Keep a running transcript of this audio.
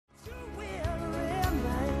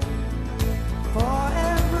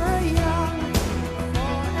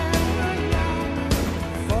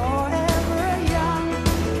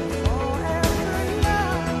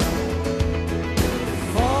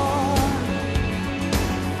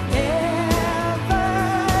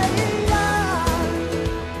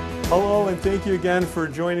Thank you again for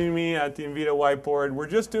joining me at the Invita Whiteboard. We're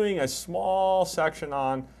just doing a small section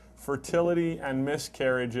on fertility and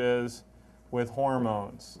miscarriages with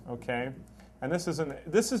hormones, okay? And this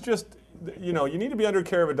is just, you need to be under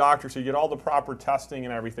care of a doctor so you get all the proper testing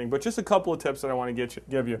and everything, but just a couple of tips that I want to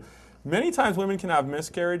give you. Many times women can have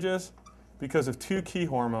miscarriages because of two key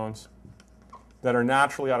hormones that are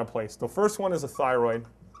naturally out of place. The first one is the thyroid,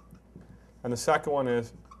 and the second one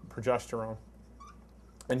is progesterone.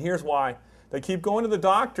 And here's why. They keep going to the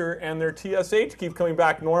doctor and their TSH keeps coming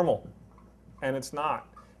back normal, and it's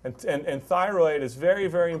not. And thyroid is very,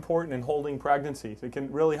 very important in holding pregnancies. It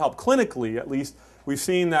can really help clinically, at least. We've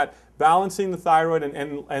seen that balancing the thyroid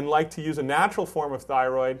and like to use a natural form of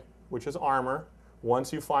thyroid, which is Armour,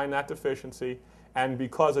 once you find that deficiency, and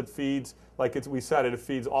because it feeds, like we said, it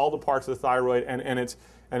feeds all the parts of the thyroid, and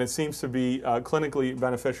it seems to be clinically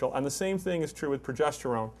beneficial. And the same thing is true with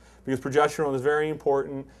progesterone, because progesterone is very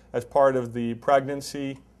important as part of the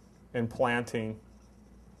pregnancy and planting.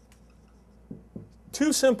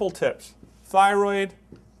 Two simple tips: thyroid,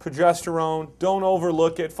 progesterone. Don't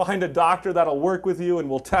overlook it. Find a doctor that'll work with you and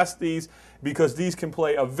will test these, because these can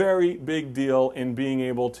play a very big deal in being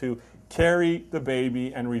able to carry the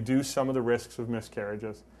baby and reduce some of the risks of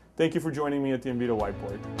miscarriages. Thank you for joining me at the Invita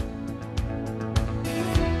Whiteboard.